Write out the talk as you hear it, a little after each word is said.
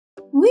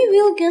We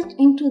will get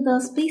into the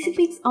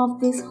specifics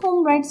of this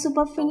HomeRight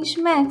Super Finish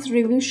Max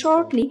review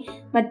shortly,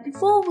 but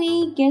before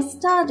we get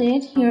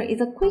started, here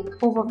is a quick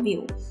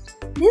overview.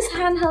 This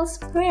handheld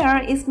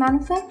sprayer is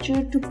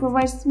manufactured to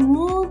provide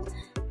smooth,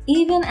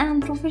 even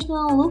and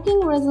professional looking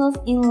results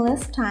in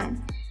less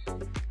time.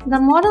 The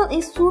model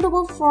is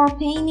suitable for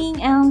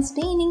painting and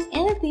staining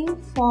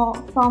anything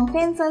from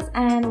fences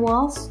and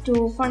walls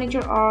to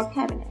furniture or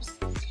cabinets.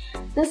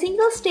 The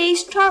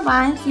single-stage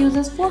turbine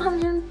uses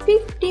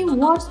 450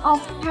 watts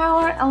of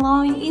power,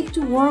 allowing it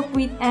to work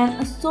with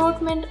an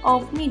assortment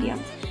of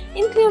mediums,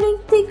 including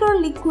thicker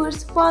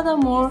liquids.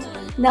 Furthermore,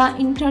 the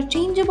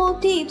interchangeable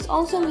tips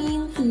also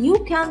means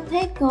you can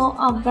tackle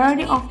a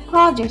variety of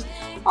projects,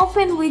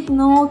 often with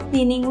no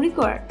thinning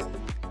required.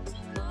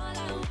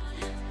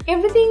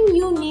 Everything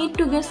you need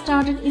to get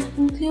started is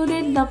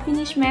included: the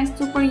Finish Max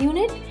Super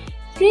Unit,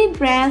 3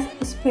 brass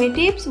spray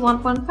tips,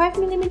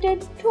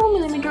 1.5mm,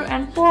 2mm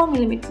and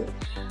 4mm,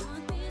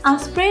 a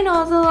spray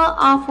nozzle,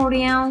 a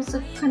 40-ounce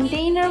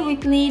container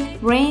with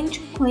lid, wrench,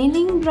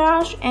 cleaning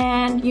brush,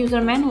 and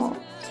user manual.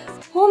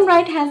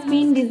 HomeRight has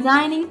been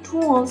designing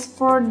tools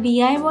for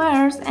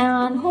DIYers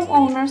and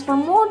homeowners for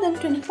more than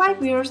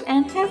 25 years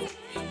and has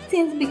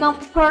since become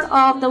part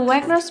of the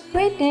Wagner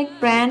spray tech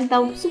brand.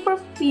 The Super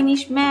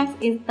Finish Max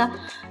is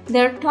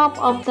their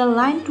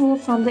top-of-the-line tool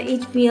from the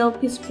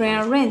HVLP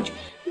sprayer range.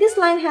 This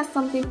line has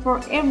something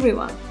for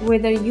everyone,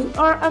 whether you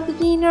are a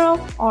beginner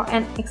or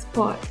an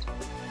expert.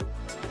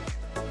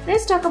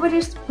 Let's talk about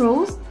its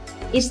pros.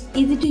 It's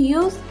easy to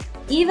use.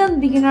 Even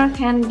beginner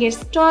can get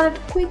started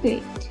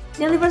quickly.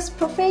 Delivers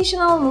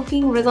professional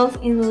looking results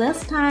in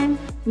less time.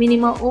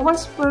 Minimal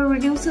overspray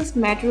reduces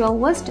material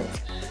wastage.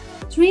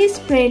 3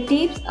 spray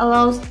tips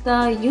allows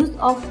the use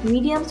of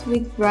mediums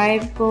with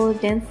variable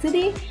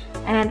density,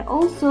 and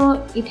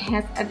also it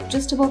has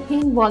adjustable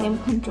paint volume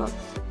control.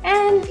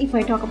 And if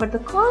I talk about the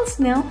cons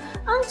now,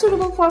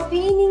 unsuitable for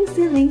painting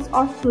ceilings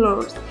or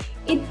floors.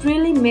 It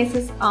really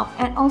messes up,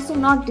 and also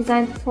not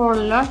designed for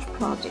large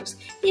projects.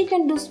 You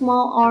can do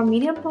small or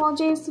medium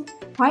projects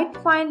quite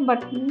fine,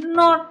 but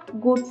not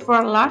good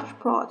for large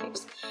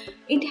projects.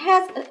 It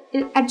has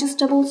an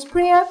adjustable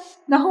sprayer.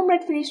 The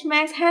HomeRight Finish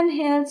Max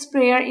handheld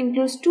sprayer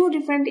includes 2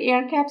 different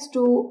air caps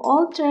to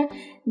alter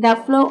the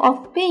flow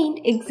of paint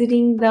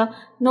exiting the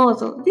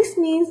nozzle. This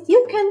means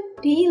you can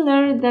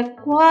tailor the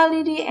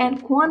quality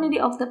and quantity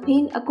of the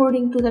paint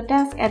according to the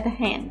task at the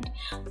hand.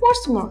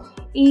 What's more,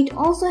 it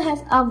also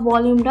has a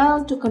volume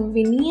dial to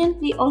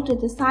conveniently alter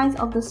the size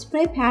of the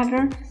spray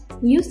pattern.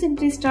 You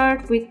simply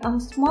start with a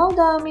small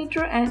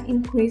diameter and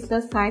increase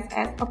the size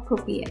as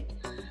appropriate.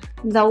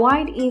 The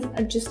width is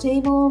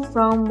adjustable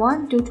from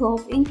 1 to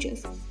 12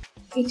 inches.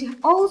 It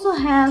also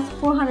has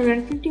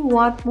 450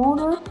 watt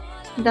motor.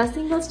 The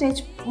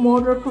single-stage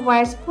motor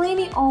provides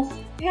plenty of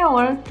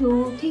power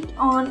to take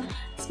on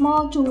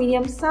small to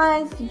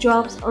medium-sized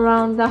jobs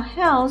around the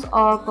house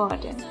or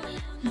garden.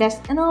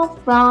 That's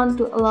enough brown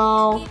to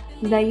allow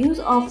the use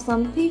of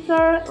some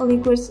thicker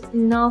liquids,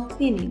 enough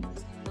thinning.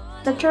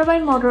 The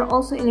turbine motor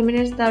also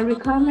eliminates the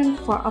requirement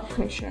for a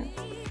pressure.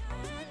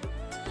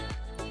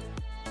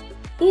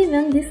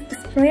 Even this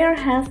sprayer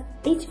has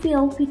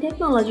HVLP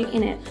technology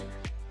in it.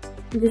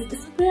 These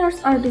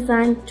sprayers are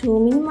designed to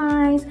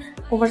minimize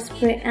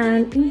overspray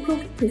and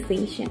improve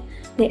precision.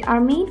 They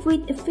are made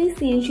with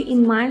efficiency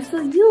in mind,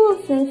 so you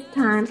will save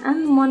time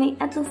and money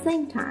at the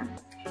same time.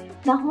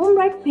 The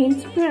HomeRight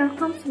paint sprayer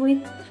comes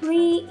with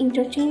 3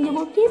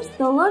 interchangeable tips.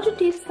 The larger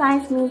tip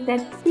size means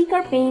that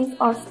thicker paints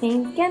or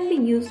stains can be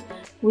used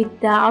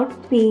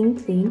without being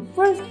cleaned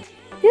first.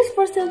 This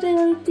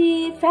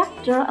versatility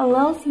factor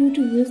allows you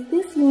to use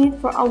this unit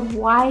for a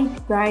wide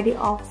variety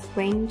of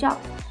spraying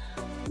jobs.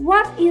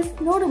 What is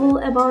notable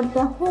about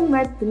the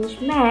HomeRight Finish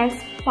Max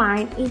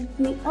Fine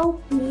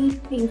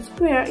HVLP paint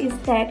sprayer is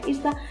that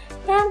it's a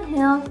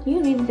handheld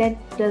unit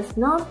that does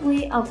not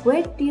weigh a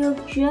great deal,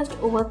 just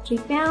over 3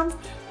 pounds.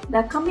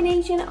 The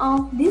combination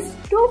of these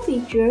 2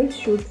 features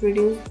should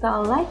reduce the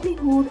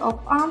likelihood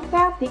of arm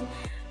fatigue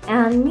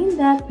and mean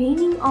that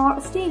painting or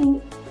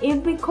staining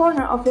every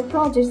corner of your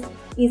project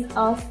is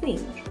a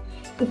cinch.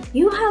 If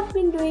you have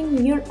been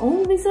doing your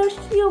own research,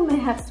 you may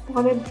have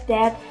spotted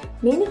that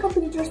many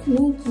competitors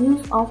make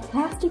use of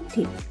plastic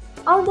tips.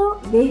 Although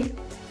they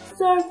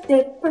serve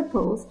their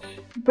purpose,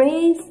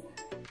 brass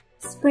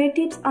spray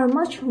tips are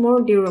much more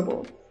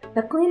durable.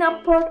 The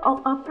cleanup part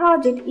of a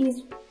project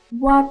is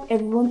what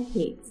everyone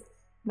hates,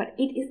 but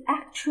it is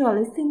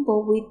actually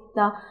simple with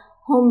the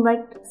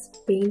HomeRight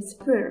paint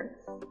sprayer.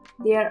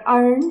 There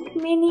aren't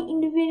many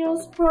individual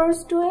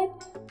sprayers to it,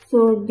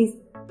 so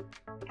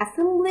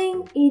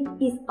disassembling it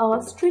is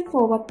a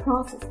straightforward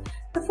process.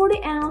 The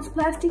 40-ounce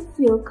plastic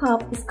fill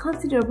cup is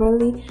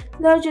considerably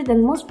larger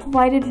than most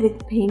provided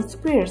with paint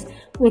sprayers.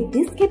 With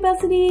this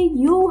capacity,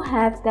 you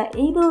have the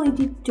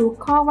ability to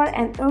cover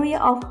an area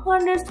of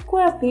 100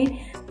 square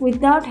feet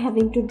without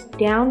having to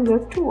down your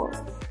tools.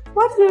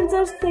 What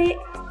users say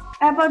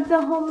about the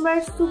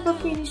HomeRight Super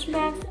Finish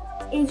Max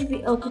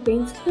HVLP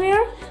paint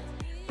sprayer?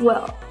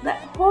 Well, the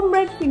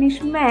HomeRight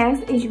Finish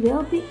Max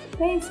HVLP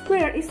paint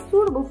sprayer is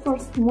suitable for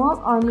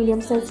small or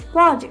medium-sized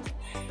projects.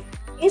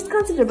 It's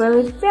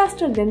considerably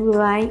faster than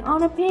relying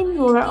on a paint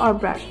roller or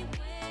brush,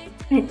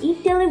 and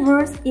it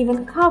delivers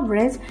even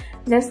coverage.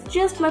 That's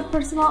just my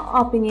personal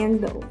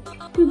opinion though.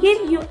 To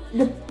give you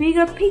the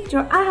bigger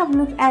picture, I have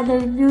looked at the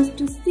reviews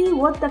to see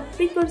what the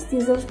frequent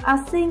users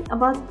are saying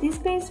about this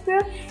paint sprayer.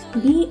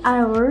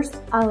 DIYers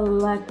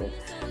like it.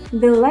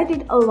 They like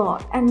it a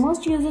lot, and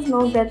most users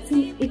know that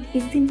it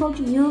is simple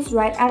to use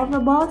right out of the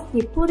box.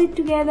 You put it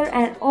together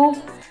and off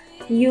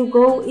you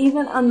go.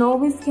 Even a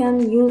novice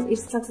can use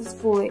it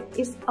successfully.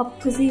 Its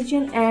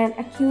precision and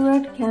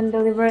accurate can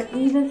deliver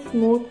even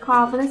smooth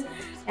coverage,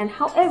 and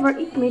however,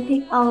 it may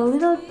take a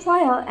little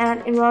trial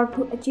and error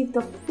to achieve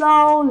the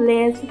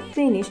flawless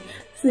finish.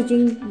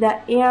 Switching the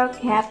air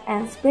cap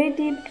and spray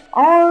tip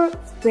or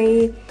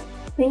spray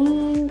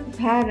paint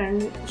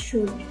pattern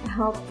should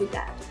help with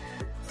that.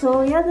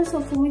 So yeah, that's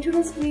all for me.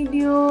 Today's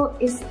video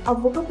is a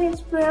Wagner paint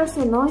sprayer,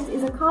 so noise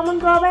is a common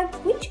drawback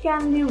which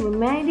can be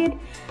remedied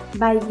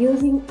by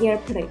using air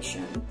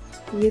protection.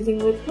 Using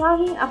with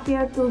plugging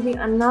appear to be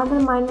another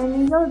minor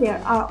niggle.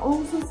 There are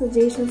also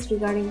suggestions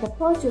regarding the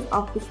purchase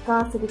of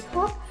viscosity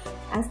cup,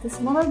 as this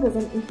model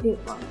doesn't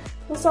include one.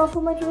 That's all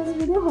for my today's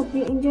video. Hope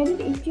you enjoyed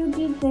it. If you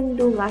did, then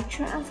do like,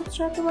 share and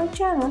subscribe to my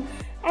channel,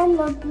 and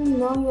let me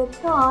know your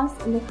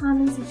thoughts in the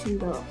comment section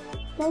below.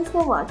 Thanks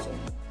for watching.